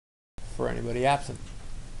for anybody absent.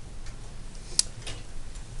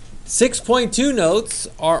 6.2 notes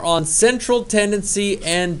are on central tendency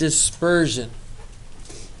and dispersion.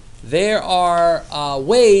 There are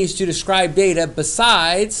ways to describe data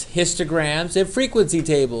besides histograms and frequency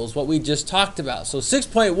tables, what we just talked about. So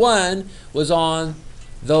 6.1 was on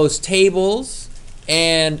those tables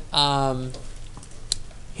and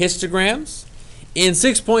histograms. In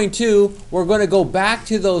 6.2, we're going to go back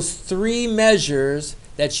to those three measures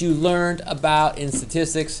that you learned about in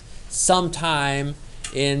statistics sometime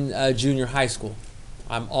in junior high school.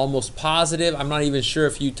 I'm almost positive. I'm not even sure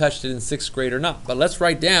if you touched it in 6th grade or not. But let's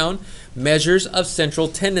write down measures of central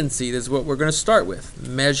tendency. This is what we're going to start with.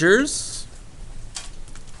 Measures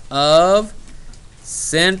of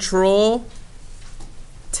central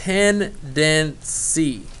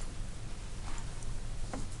tendency.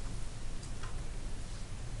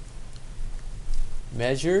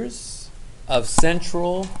 Measures of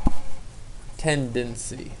central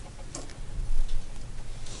tendency.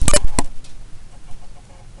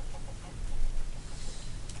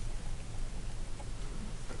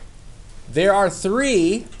 There are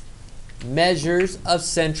three measures of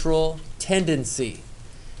central tendency.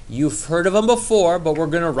 You've heard of them before, but we're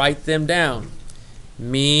going to write them down.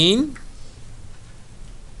 Mean,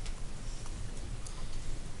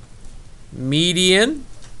 median,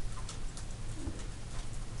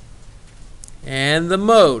 and the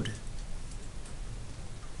mode.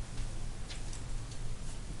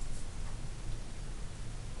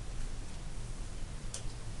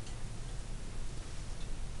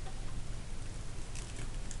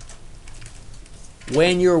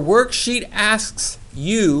 When your worksheet asks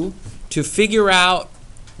you to figure out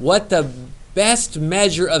what the best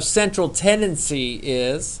measure of central tendency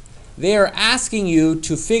is, they are asking you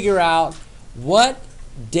to figure out what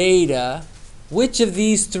data, which of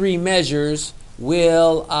these three measures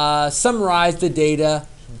will summarize the data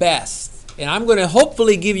best. And I'm going to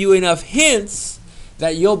hopefully give you enough hints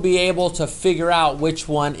that you'll be able to figure out which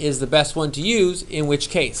one is the best one to use in which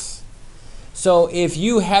case. So if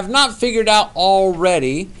you have not figured out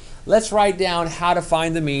already, let's write down how to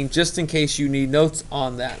find the mean just in case you need notes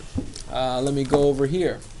on that. Let me go over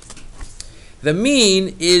here. The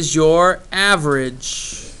mean is your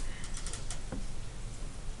average.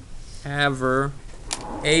 Aver,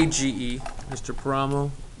 A-G-E, Mr.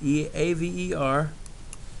 Paramo, E-A-V-E-R,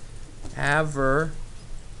 average.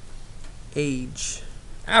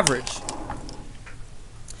 Average.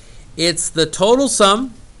 It's the total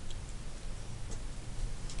sum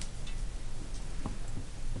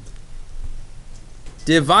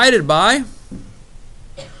divided by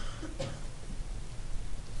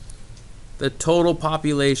the total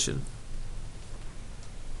population.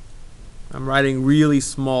 I'm writing really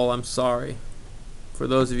small, I'm sorry. For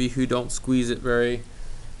those of you who don't squeeze it very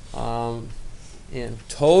in.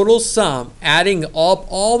 Total sum, adding up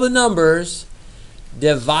all the numbers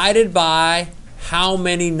divided by how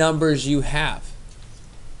many numbers you have.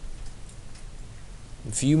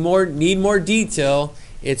 If you need more detail,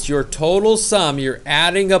 it's your total sum. You're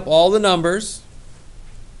adding up all the numbers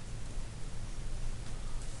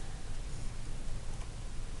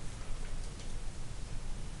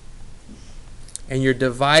and you're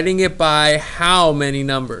dividing it by how many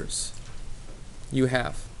numbers you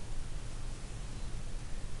have.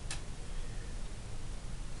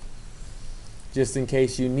 Just in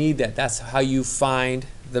case you need that. That's how you find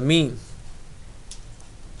the mean.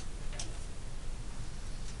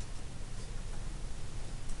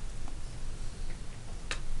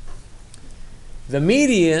 The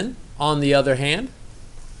median, on the other hand,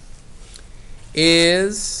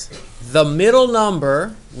 is the middle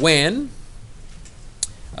number when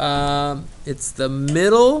it's the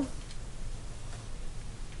middle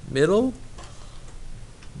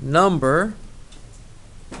number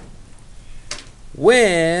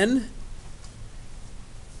when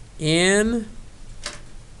in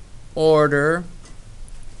order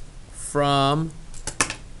from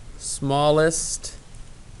smallest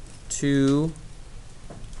to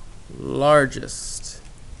largest.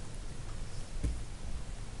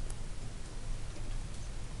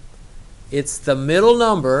 It's the middle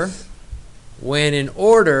number when in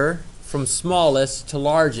order from smallest to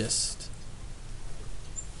largest.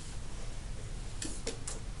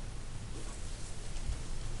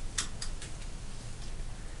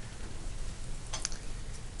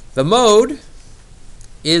 The mode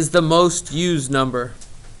is the most used number.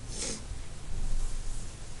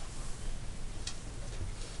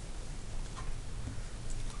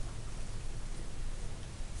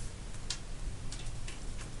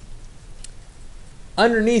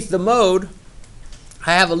 Underneath the mode,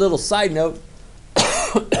 I have a little side note.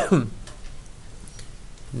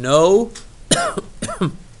 No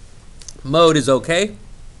mode is okay.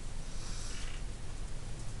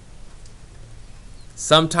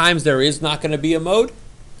 Sometimes there is not going to be a mode,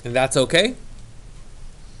 and that's okay.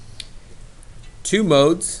 2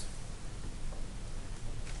 modes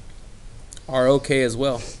are okay as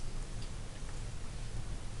well.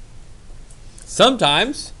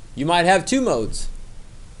 Sometimes you might have 2 modes.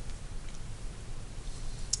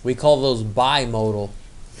 We call those bimodal.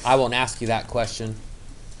 I won't ask you that question.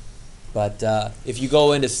 But if you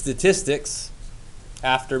go into statistics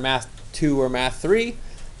after Math 2 or Math 3,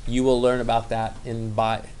 you will learn about that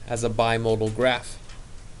as a bimodal graph.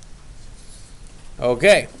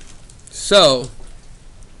 Okay, so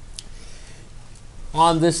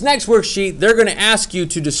on this next worksheet, they're going to ask you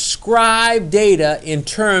to describe data in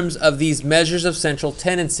terms of these measures of central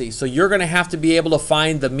tendency. So you're going to have to be able to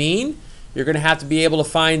find the mean. You're going to have to be able to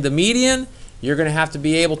find the median. You're going to have to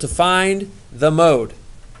be able to find the mode.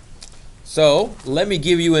 So let me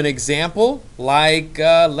give you an example, like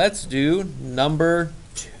let's do number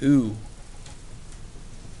 2.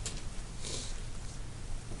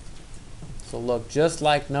 So look just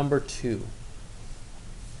like number 2.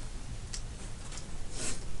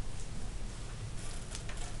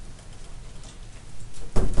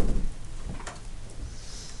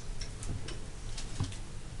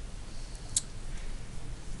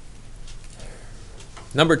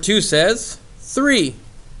 Number 2 says 3,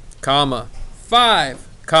 5,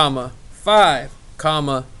 5,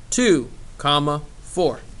 2,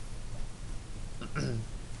 4.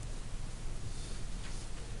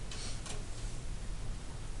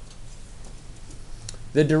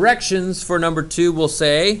 The directions for number 2 will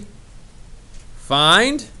say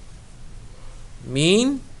find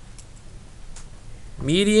mean,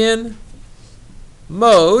 median,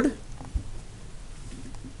 mode,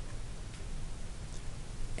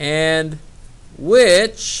 and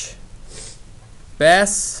which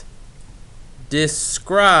best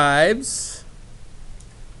describes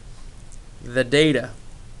the data.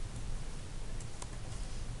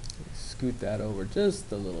 Scoot that over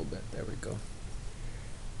just a little bit. There we go.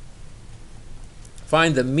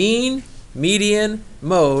 Find the mean, median,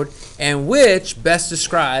 mode, and which best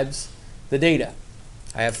describes the data.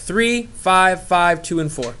 I have 3, 5, 5, 2,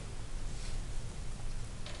 and 4.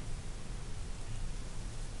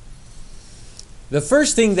 The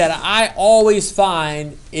first thing that I always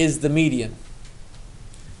find is the median.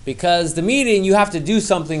 Because the median, you have to do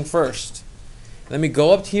something first. Let me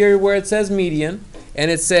go up here where it says median,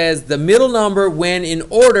 and it says the middle number when in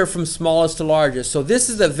order from smallest to largest. So this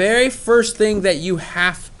is the very first thing that you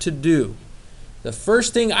have to do. The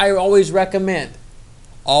first thing I always recommend,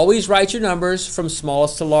 always write your numbers from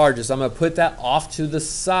smallest to largest. I'm going to put that off to the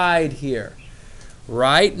side here.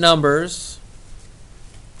 Write numbers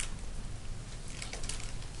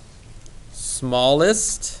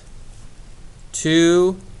smallest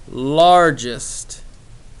to largest.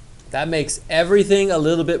 That makes everything a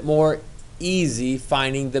little bit more easy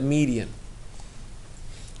finding the median.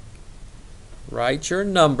 Write your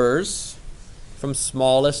numbers from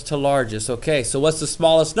smallest to largest. Okay, so what's the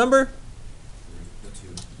smallest number?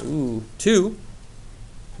 2. Ooh, 2.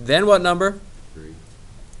 Then what number? 3.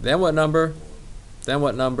 Then what number? Then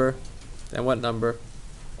what number? Then what number?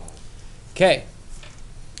 5. Okay.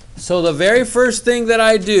 So the very first thing that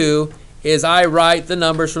I do is I write the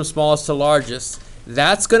numbers from smallest to largest.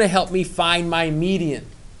 That's going to help me find my median.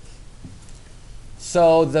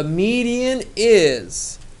 So the median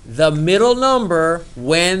is the middle number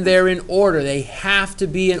when they're in order. They have to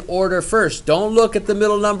be in order first. Don't look at the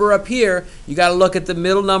middle number up here. You got to look at the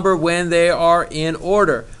middle number when they are in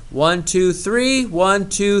order. 1, 2, 3, 1,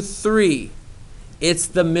 2, 3. It's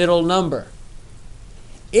the middle number.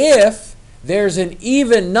 If there's an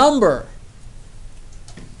even number,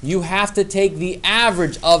 you have to take the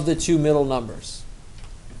average of the 2 middle numbers.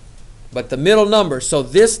 But the middle number, so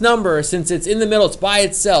this number, since it's in the middle, it's by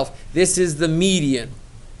itself, this is the median.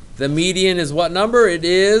 The median is what number? It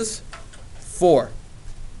is 4.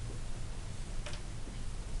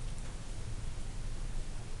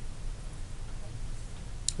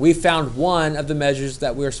 We found one of the measures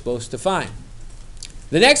that we're supposed to find.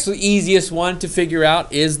 The next easiest one to figure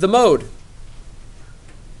out is the mode.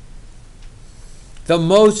 The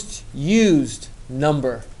most used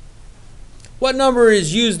number. What number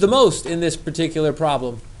is used the most in this particular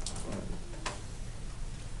problem?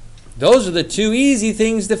 Those are the 2 easy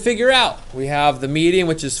things to figure out. We have the median,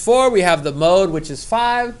 which is 4. We have the mode, which is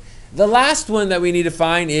 5. The last one that we need to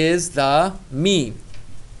find is the mean.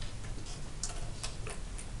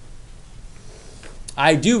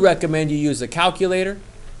 I do recommend you use a calculator.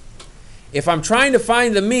 If I'm trying to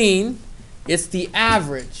find the mean, It's the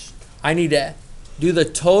average. I need to do the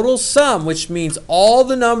total sum, which means all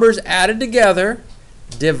the numbers added together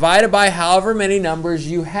divided by however many numbers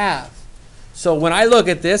you have. So when I look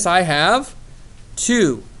at this, I have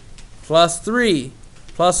 2 plus 3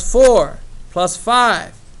 plus 4 plus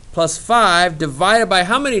 5 plus 5 divided by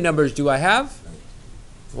how many numbers do I have?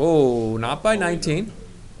 Whoa, not by 19.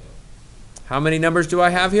 How many numbers do I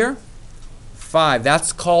have here? 5.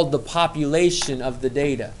 That's called the population of the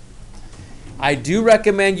data. I do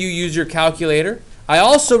recommend you use your calculator. I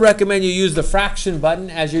also recommend you use the fraction button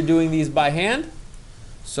as you're doing these by hand.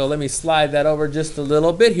 So let me slide that over just a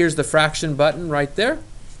little bit. Here's the fraction button right there.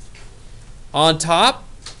 On top,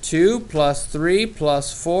 2 plus 3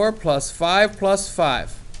 plus 4 plus 5 plus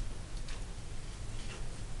 5.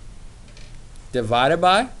 Divided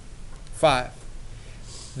by 5.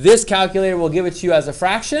 This calculator will give it to you as a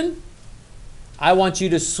fraction. I want you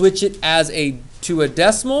to switch it to a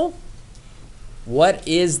decimal. What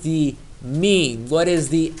is the mean? What is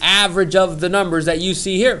the average of the numbers that you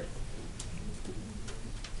see here?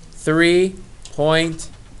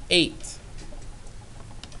 3.8.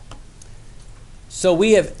 So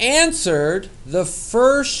we have answered the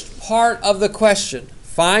first part of the question.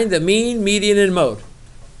 Find the mean, median, and mode.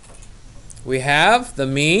 We have the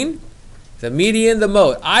mean, the median, the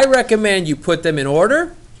mode. I recommend you put them in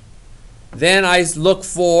order. Then I look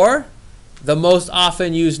for the most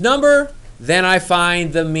often used number. Then I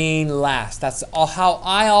find the mean last. That's how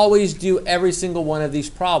I always do every single one of these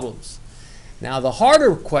problems. Now the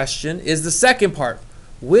harder question is the second part.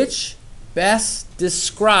 Which best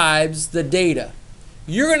describes the data?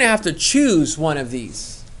 You're going to have to choose one of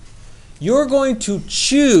these. You're going to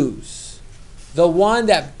choose the one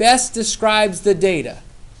that best describes the data.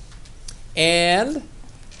 And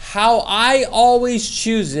how I always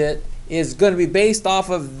choose it is going to be based off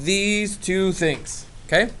of these two things.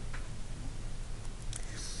 Okay?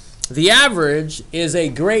 The average is a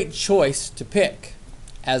great choice to pick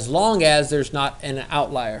as long as there's not an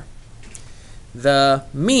outlier. The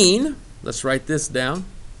mean, let's write this down.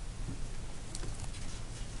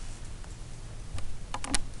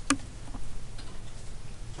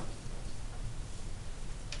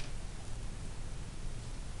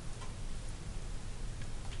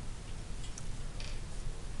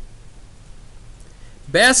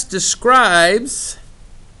 Best describes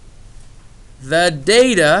the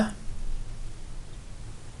data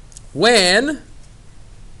when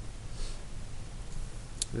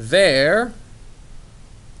there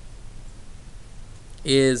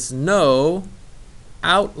is no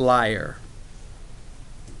outlier.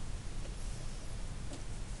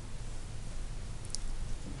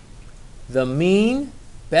 The mean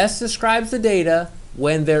best describes the data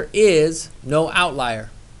when there is no outlier.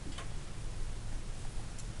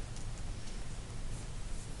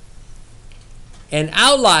 An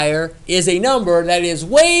outlier is a number that is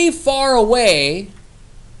way far away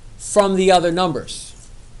from the other numbers.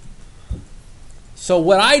 So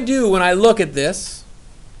what I do when I look at this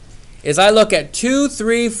is I look at 2,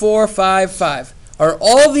 3, 4, 5, 5. Are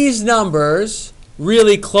all these numbers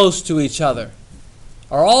really close to each other?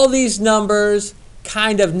 Are all these numbers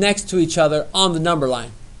kind of next to each other on the number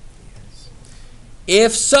line?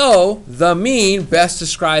 If so, the mean best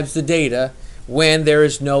describes the data when there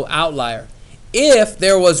is no outlier. If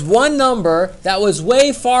there was one number that was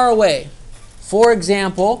way far away, for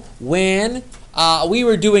example, when we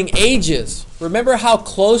were doing ages, remember how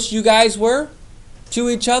close you guys were to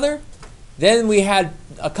each other? Then we had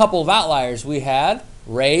a couple of outliers. We had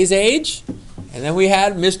Ray's age, and then we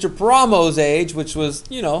had Mr. Paramo's age, which was,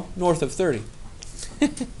 north of 30.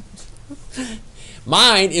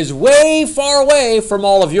 Mine is way far away from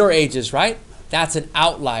all of your ages, right? That's an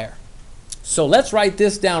outlier. So let's write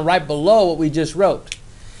this down right below what we just wrote.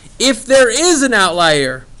 If there is an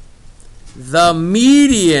outlier, the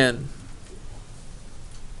median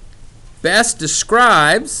best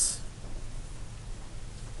describes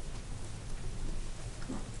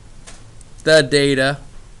the data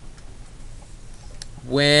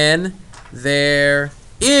when there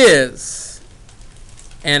is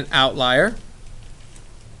an outlier.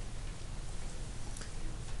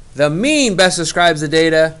 The mean best describes the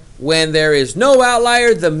data when there is no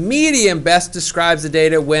outlier. The median best describes the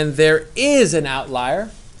data when there is an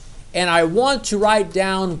outlier. And I want to write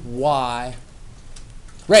down why.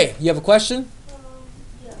 Ray, you have a question?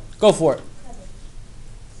 Yeah. Go for it. Okay.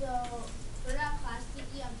 So, for that class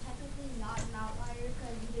sticky, I'm technically not an outlier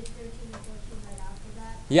because you did 13 and 14 right after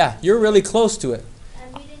that. Yeah, you're really close to it.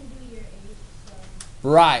 And we didn't do your age, so.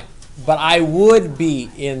 Right. But I would be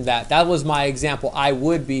in that. That was my example. I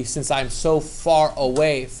would be, since I'm so far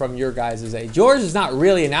away from your guys' age. Yours is not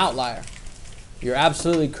really an outlier. You're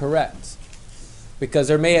absolutely correct. Because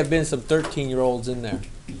there may have been some 13-year-olds in there.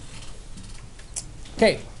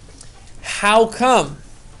 Okay. How come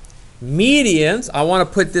medians, I want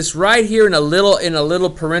to put this right here in a little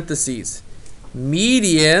parentheses.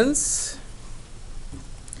 Medians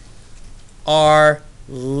are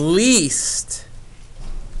least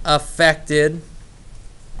affected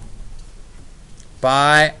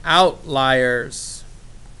by outliers.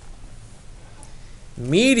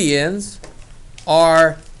 Medians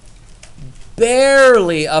are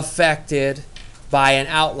barely affected by an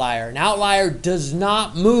outlier. An outlier does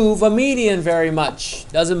not move a median very much.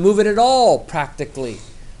 Doesn't move it at all practically,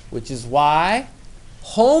 which is why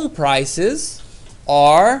home prices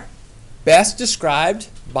are best described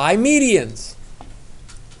by medians.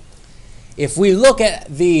 If we look at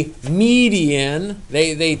the median,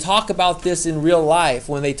 they talk about this in real life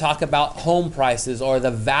when they talk about home prices or the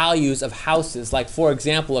values of houses. Like, for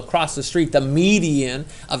example, across the street, the median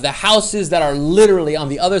of the houses that are literally on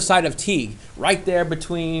the other side of T, right there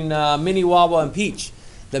between Minnewawa and Peach.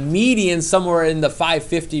 The median somewhere in the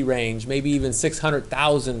 $550 range, maybe even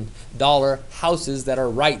 $600,000 houses that are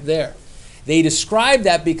right there. They describe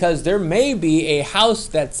that because there may be a house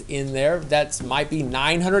that's in there that might be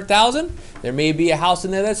 $900,000. There may be a house in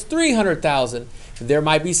there that's $300,000. There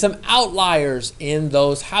might be some outliers in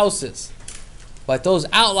those houses. But those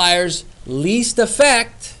outliers least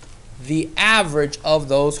affect the average of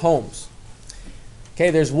those homes. Okay,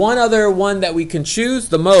 there's one other one that we can choose,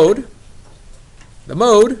 the mode. The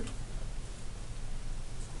mode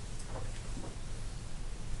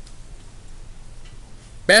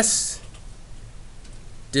best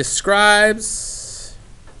describes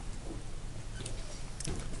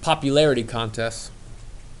popularity contests.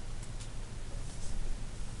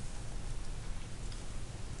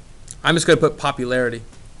 I'm just going to put popularity.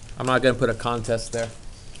 I'm not going to put a contest there.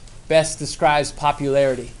 Best describes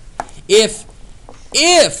popularity. If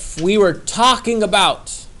we were talking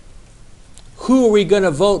about who are we going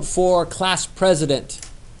to vote for class president,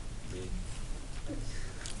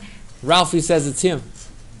 Ralphie says it's him.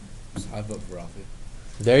 I vote for Ralphie.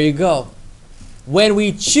 There you go. When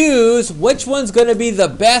we choose which one's going to be the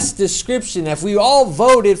best description, if we all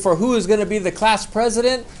voted for who is going to be the class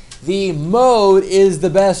president, the mode is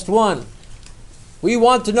the best one. We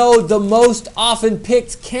want to know the most often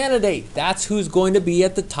picked candidate. That's who's going to be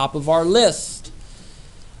at the top of our list.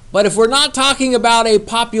 But if we're not talking about a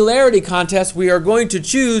popularity contest, we are going to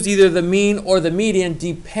choose either the mean or the median,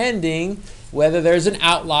 depending whether there's an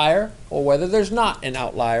outlier or whether there's not an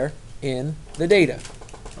outlier in the data.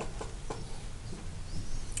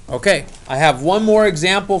 Okay, I have one more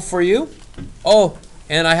example for you. Oh,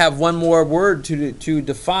 and I have one more word to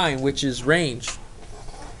define, which is range.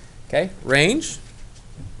 Okay, range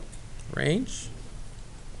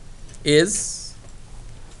is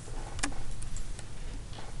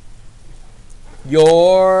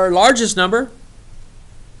your largest number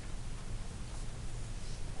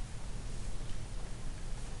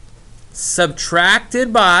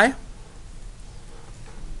subtracted by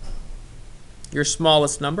your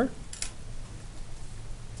smallest number.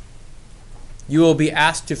 You will be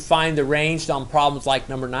asked to find the range on problems like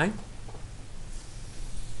number 9.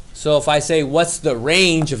 So if I say, what's the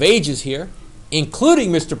range of ages here,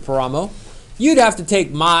 including Mr. Paramo, you'd have to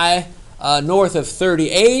take my north of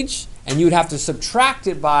 30 age, and you'd have to subtract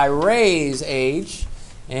it by Ray's age,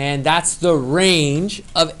 and that's the range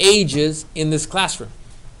of ages in this classroom.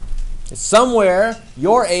 It's somewhere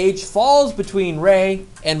your age falls between Ray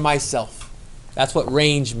and myself. That's what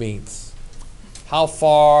range means. How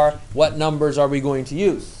far, what numbers are we going to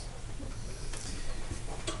use?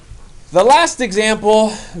 The last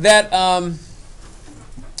example that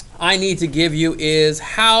I need to give you is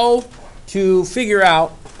how to figure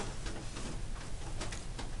out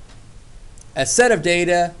a set of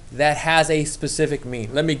data that has a specific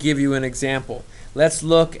mean. Let me give you an example. Let's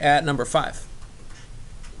look at number 5.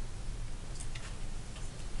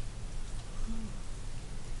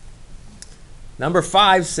 Number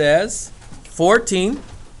 5 says 14,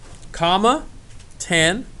 comma,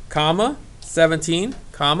 10, comma, 17,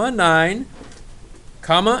 comma, 9,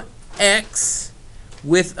 comma, x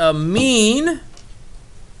with a mean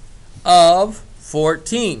of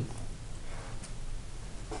 14.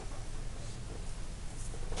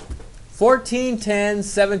 14, 10,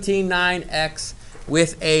 17, 9, x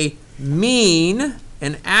with a mean,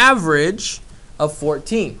 an average of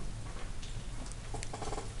 14.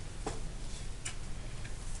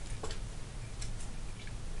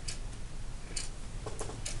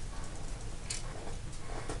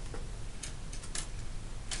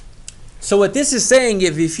 So what this is saying,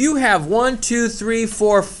 if you have 1, 2, 3,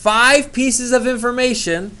 4, 5 pieces of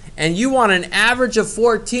information and you want an average of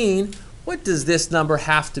 14, what does this number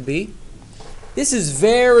have to be? This is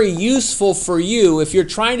very useful for you if you're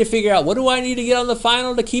trying to figure out, what do I need to get on the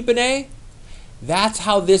final to keep an A? That's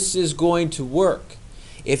how this is going to work.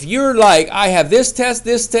 If you're like, I have this test,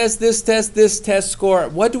 this test, this test, this test score,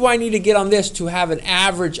 what do I need to get on this to have an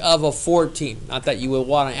average of a 14? Not that you will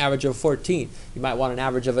want an average of 14. You might want an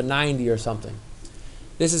average of a 90 or something.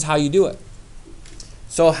 This is how you do it.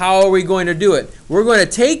 So how are we going to do it? We're going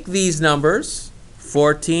to take these numbers,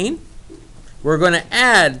 14, we're going to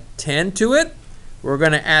add 10 to it, we're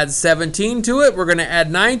going to add 17 to it, we're going to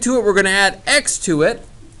add 9 to it, we're going to add x to it.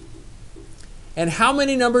 And how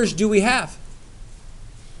many numbers do we have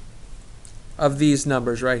of these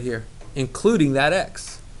numbers right here, including that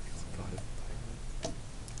x?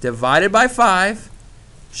 Divided by 5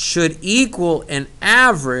 should equal an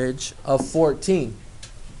average of 14.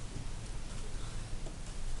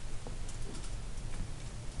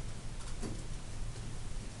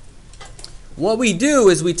 What we do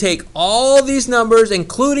is we take all these numbers,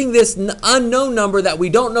 including this unknown number that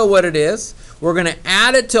we don't know what it is. We're going to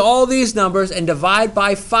add it to all these numbers and divide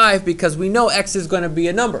by 5 because we know x is going to be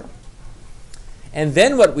a number. And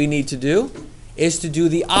then what we need to do is to do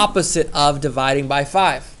the opposite of dividing by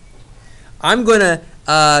 5. I'm going to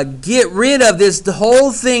get rid of this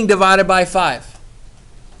whole thing divided by 5.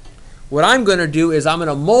 What I'm going to do is I'm going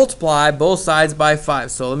to multiply both sides by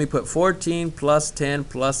 5. So let me put 14 plus 10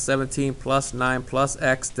 plus 17 plus 9 plus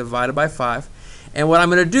x divided by 5. And what I'm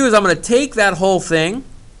going to do is I'm going to take that whole thing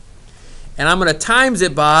and I'm going to times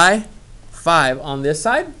it by 5 on this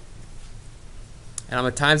side. And I'm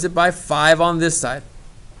going to times it by 5 on this side.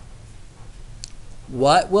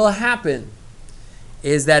 What will happen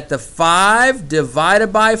is that the 5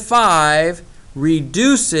 divided by 5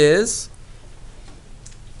 reduces,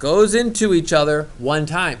 goes into each other one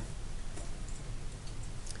time.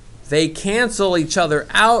 They cancel each other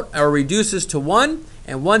out or reduces to 1,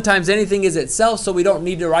 and 1 times anything is itself, so we don't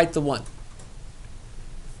need to write the 1.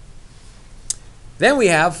 Then we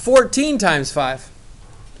have 14 times 5.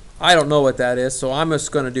 I don't know what that is, so I'm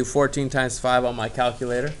just going to do 14 times 5 on my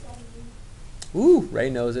calculator. Ooh, Ray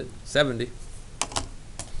knows it. 70.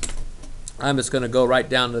 I'm just going to go right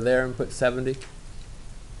down to there and put 70.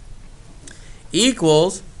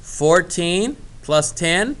 Equals 14 plus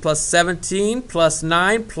 10 plus 17 plus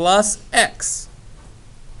 9 plus x.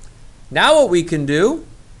 Now what we can do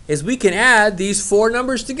is we can add these 4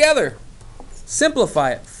 numbers together.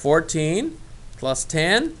 Simplify it. 14 plus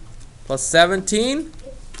 10 plus 17.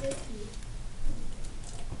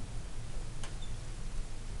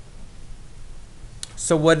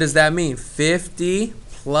 So what does that mean? 50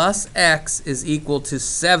 plus x is equal to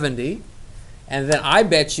 70. And then I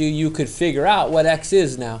bet you could figure out what x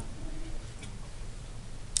is now.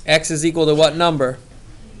 X is equal to what number?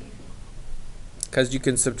 Because you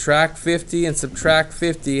can subtract 50 and subtract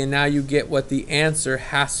 50, and now you get what the answer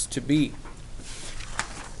has to be.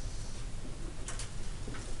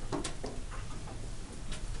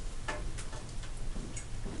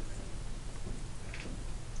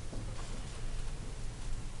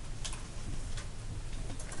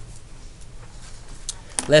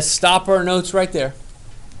 Let's stop our notes right there.